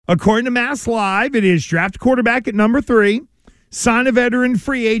According to Mass Live, it is draft quarterback at number 3, sign a veteran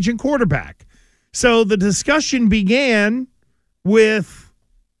free agent quarterback. So the discussion began with,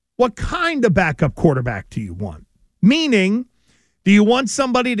 what kind of backup quarterback do you want? Meaning, do you want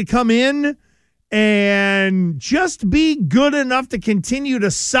somebody to come in and just be good enough to continue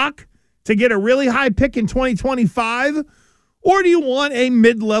to suck to get a really high pick in 2025? Or do you want a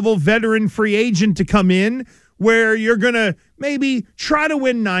mid-level veteran free agent to come in where you're going to maybe try to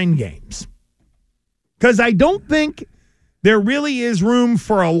win 9 games? Because I don't think there really is room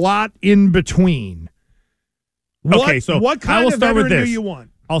for a lot in between. What kind of veteran do you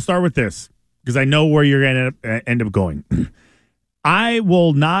want? I'll start with this because I know where you're going to end up going. I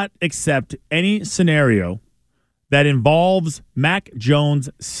will not accept any scenario that involves Mac Jones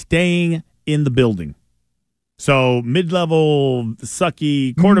staying in the building. So mid-level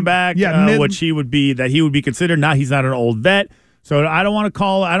sucky quarterback, which he would be considered. Now he's not an old vet. So I don't want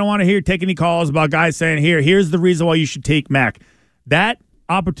to take any calls about guys saying, here's the reason why you should take Mac. That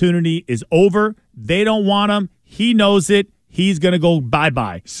opportunity is over. They don't want him. He knows it. He's going to go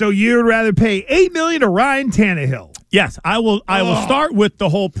bye-bye. So you'd rather pay $8 million to Ryan Tannehill? Yes, I will. I will start with the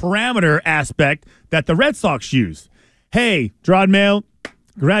whole parameter aspect that the Red Sox use. Hey, Gerard Mayo,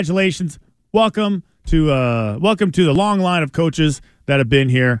 congratulations. Welcome to the long line of coaches that have been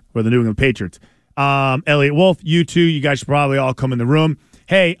here for the New England Patriots. Elliot Wolf, you two, you guys should probably all come in the room.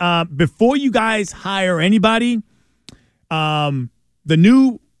 Hey, before you guys hire anybody, the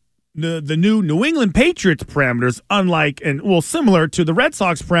new New England Patriots parameters, similar to the Red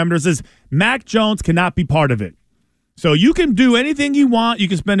Sox parameters, is Mac Jones cannot be part of it. So you can do anything you want. You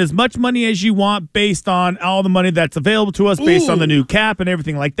can spend as much money as you want based on all the money that's available to us, based on the new cap and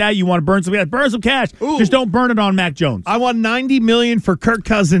everything like that. You want to burn some cash. Just don't burn it on Mac Jones. I want $90 million for Kirk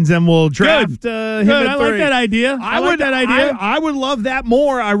Cousins, and we'll draft him at 3. I like that idea. I would love that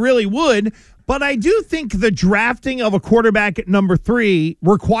more. I really would. But I do think the drafting of a quarterback at number 3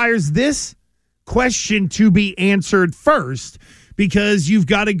 requires this question to be answered first, because you've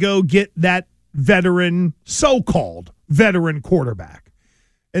got to go get that veteran, so-called veteran quarterback.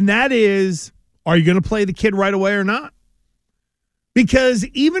 And that is, are you going to play the kid right away or not? Because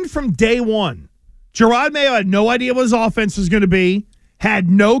even from day one, Gerard Mayo had no idea what his offense was going to be, had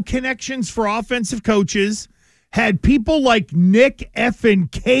no connections for offensive coaches, had people like Nick effing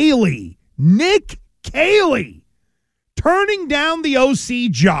Caley turning down the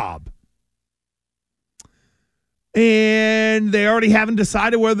OC job. And they already haven't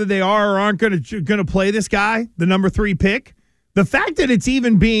decided whether they are or aren't going to play this guy, the number 3 pick. The fact that it's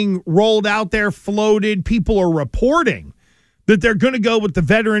even being rolled out there, floated, people are reporting that they're going to go with the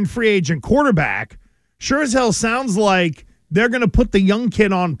veteran free agent quarterback, sure as hell sounds like they're going to put the young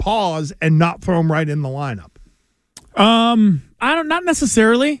kid on pause and not throw him right in the lineup. Not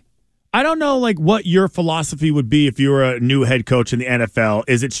necessarily. I don't know what your philosophy would be if you were a new head coach in the NFL.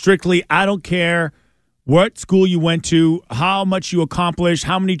 Is it strictly, I don't care what school you went to, how much you accomplished,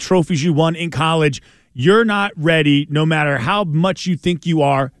 how many trophies you won in college, you're not ready, no matter how much you think you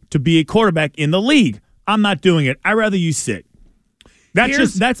are, to be a quarterback in the league. I'm not doing it. I'd rather you sit.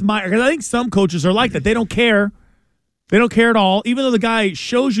 Because I think some coaches are like that. They don't care. They don't care at all. Even though the guy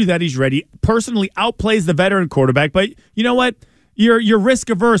shows you that he's ready, personally outplays the veteran quarterback. But you know what? You're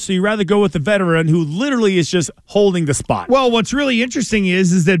risk averse, so you rather go with the veteran who literally is just holding the spot. Well, what's really interesting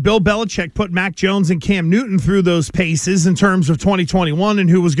is that Bill Belichick put Mac Jones and Cam Newton through those paces in terms of 2021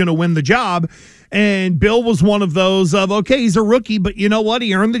 and who was going to win the job. And Bill was one of those of, okay, he's a rookie, but you know what?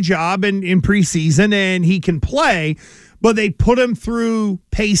 He earned the job in preseason and he can play. But they put him through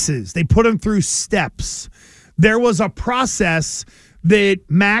paces. They put him through steps. There was a process that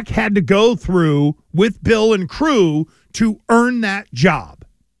Mac had to go through with Bill and crew to earn that job.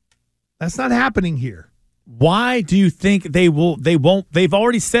 That's not happening here. Why do you think they won't? They've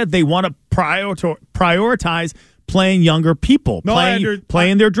already said they want to prioritize playing younger people,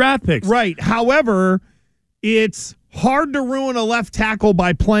 playing their draft picks. Right. However, it's hard to ruin a left tackle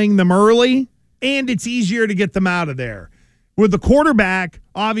by playing them early, and it's easier to get them out of there. With the quarterback,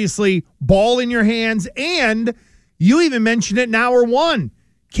 obviously, ball in your hands, and you even mentioned it in hour 1.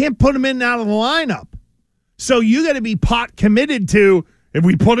 Can't put him in and out of the lineup. So you got to be pot committed to, if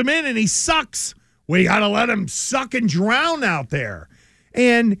we put him in and he sucks, we got to let him suck and drown out there.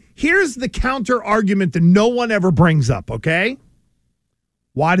 And here's the counter argument that no one ever brings up, okay?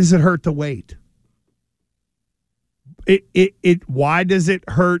 Why does it hurt to wait? Why does it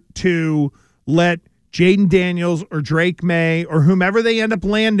hurt to let Jaden Daniels or Drake May or whomever they end up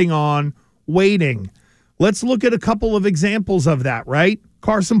landing on waiting? Let's look at a couple of examples of that, right?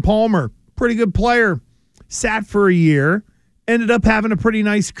 Carson Palmer, pretty good player. Sat for a year ended up having a pretty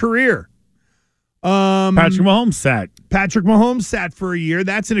nice career. Patrick Mahomes sat for a year.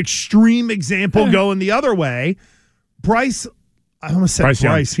 That's an extreme example going the other way. I almost said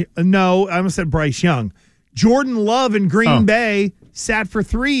Bryce. No, I almost said Bryce Young. Jordan Love in Green Bay sat for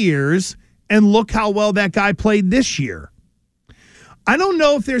 3 years, and look how well that guy played this year. I don't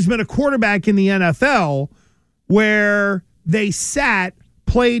know if there's been a quarterback in the NFL where they sat,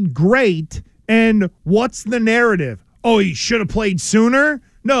 played great, and what's the narrative? Oh, he should have played sooner?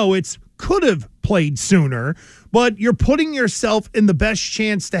 No, it's could have played sooner, but you're putting yourself in the best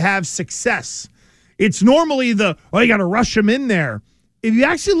chance to have success. It's normally you got to rush him in there. If you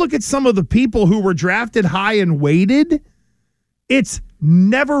actually look at some of the people who were drafted high and weighted, it's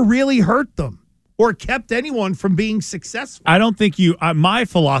never really hurt them or kept anyone from being successful. I don't think my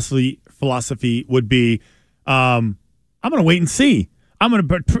philosophy would be, I'm going to wait and see. I'm going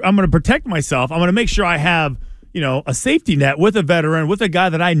to protect myself. I'm going to make sure I have, a safety net with a veteran, with a guy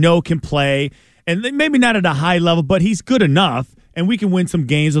that I know can play, and maybe not at a high level, but he's good enough, and we can win some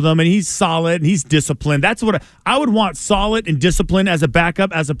games with him, and he's solid, and he's disciplined. That's what I would want, solid and disciplined as a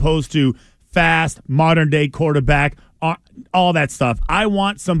backup, as opposed to fast, modern-day quarterback, all that stuff. I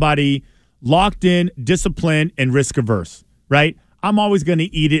want somebody locked in, disciplined, and risk-averse, right? I'm always going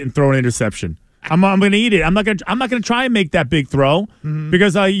to eat it and throw an interception. I'm going to eat it. I'm not going to try and make that big throw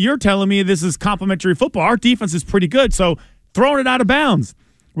because you're telling me this is complimentary football. Our defense is pretty good, so throwing it out of bounds.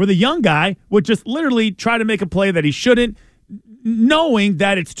 Where the young guy would just literally try to make a play that he shouldn't, knowing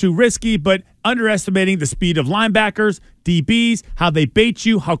that it's too risky, but underestimating the speed of linebackers, DBs, how they bait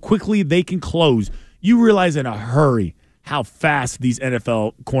you, how quickly they can close. You realize in a hurry how fast these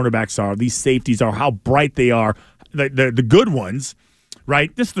NFL cornerbacks are, these safeties are, how bright they are, the good ones,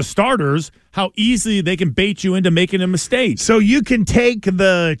 right? This is the starters, how easily they can bait you into making a mistake. So you can take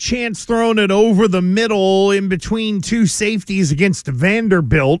the chance throwing it over the middle in between two safeties against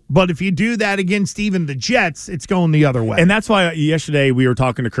Vanderbilt, but if you do that against even the Jets, it's going the other way. And that's why yesterday we were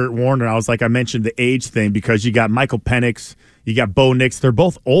talking to Kurt Warner, and I mentioned the age thing because you got Michael Penix, you got Bo Nix. They're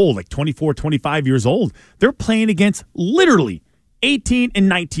both old, like 24, 25 years old. They're playing against literally 18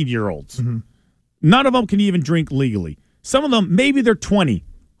 and 19-year-olds. Mm-hmm. None of them can even drink legally. Some of them, maybe they're 20.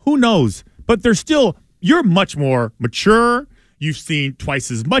 Who knows? But they're still, you're much more mature. You've seen twice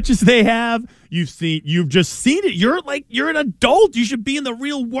as much as they have. You've just seen it. You're an adult. You should be in the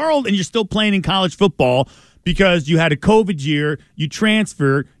real world, and you're still playing in college football because you had a COVID year, you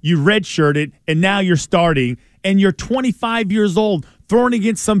transferred, you redshirted, and now you're starting, and you're 25 years old, throwing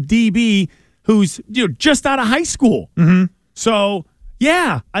against some DB who's just out of high school. Mm-hmm. So,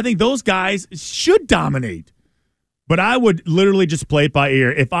 yeah, I think those guys should dominate. But I would literally just play it by ear.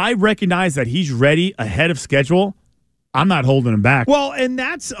 If I recognize that he's ready ahead of schedule, I'm not holding him back. Well, and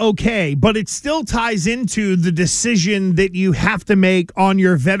that's okay, but it still ties into the decision that you have to make on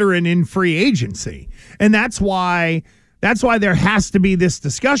your veteran in free agency. And that's why there has to be this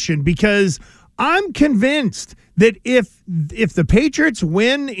discussion, because I'm convinced that if the Patriots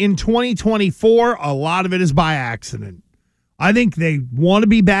win in 2024, a lot of it is by accident. I think they want to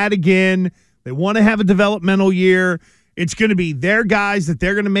be bad again. They want to have a developmental year. It's going to be their guys that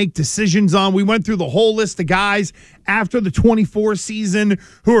they're going to make decisions on. We went through the whole list of guys after the 24 season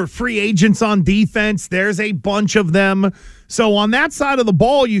who are free agents on defense. There's a bunch of them. So on that side of the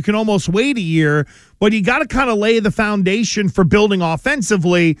ball, you can almost wait a year, but you got to kind of lay the foundation for building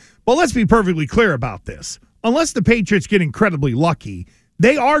offensively. But let's be perfectly clear about this. Unless the Patriots get incredibly lucky,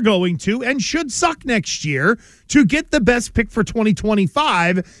 they are going to and should suck next year to get the best pick for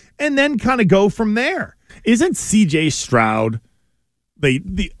 2025 and then kind of go from there. Isn't C.J. Stroud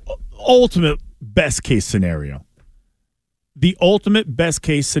the ultimate best case scenario? The ultimate best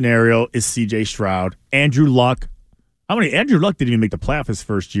case scenario is C.J. Stroud. Andrew Luck. Andrew Luck didn't even make the playoff his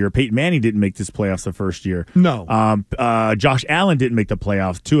first year. Peyton Manning didn't make this playoffs the first year. No. Josh Allen didn't make the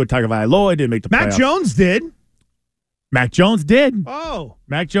playoffs. Tua Tagovailoa didn't make the playoffs. Mac Jones did. Mac Jones did. Oh.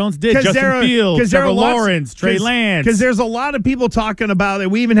 Mac Jones did. Justin Fields, Trevor Lawrence, Trey Lance. Because there's a lot of people talking about it.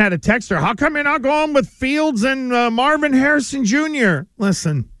 We even had a texter. How come you're not going with Fields and Marvin Harrison Jr.?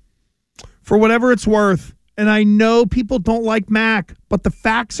 Listen, for whatever it's worth, and I know people don't like Mac, but the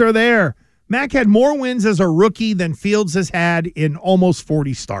facts are there. Mac had more wins as a rookie than Fields has had in almost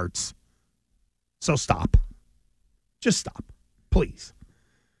 40 starts. So stop. Just stop, please.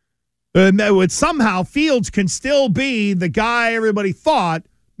 Somehow Fields can still be the guy everybody thought.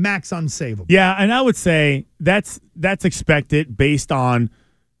 Mac's unsavable. Yeah, and I would say that's expected based on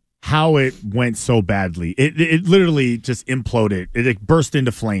how it went so badly. It literally just imploded. It burst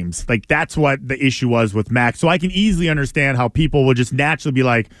into flames. Like, that's what the issue was with Mac. So I can easily understand how people will just naturally be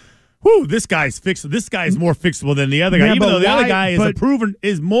like, whoo, this guy's fixable. This guy is more fixable than the other guy, Yeah, even but though the other why- guy but-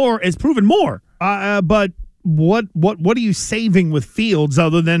 is proven more. But what are you saving with Fields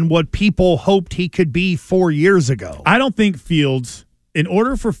other than what people hoped he could be 4 years ago? I don't think Fields, in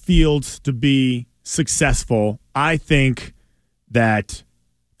order for Fields to be successful, I think that,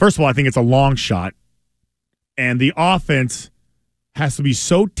 first of all, I think it's a long shot. And the offense has to be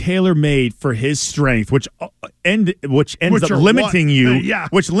so tailor-made for his strength, which ends up are limiting what? you, Yeah.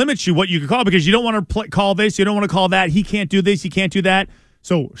 which limits you what you can call, because you don't want to call this, you don't want to call that. He can't do this, he can't do that.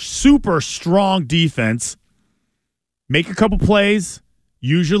 So super strong defense. Make a couple plays.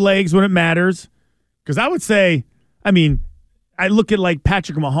 Use your legs when it matters. Because I would say, I look at like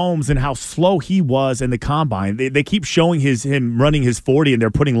Patrick Mahomes and how slow he was in the combine. They keep showing him running his 40, and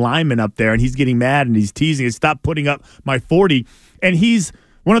they're putting linemen up there, and he's getting mad and he's teasing. Stop putting up my 40. And he's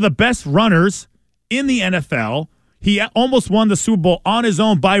one of the best runners in the NFL. He almost won the Super Bowl on his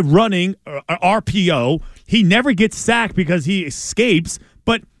own by running RPO. He never gets sacked because he escapes,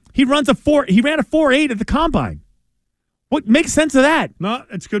 but he ran a 4.8 at the combine. What makes sense of that? No,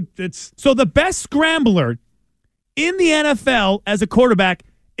 it's good. So the best scrambler in the NFL as a quarterback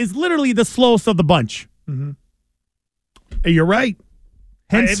is literally the slowest of the bunch. You're right.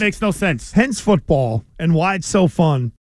 It makes no sense. Hence football and why it's so fun.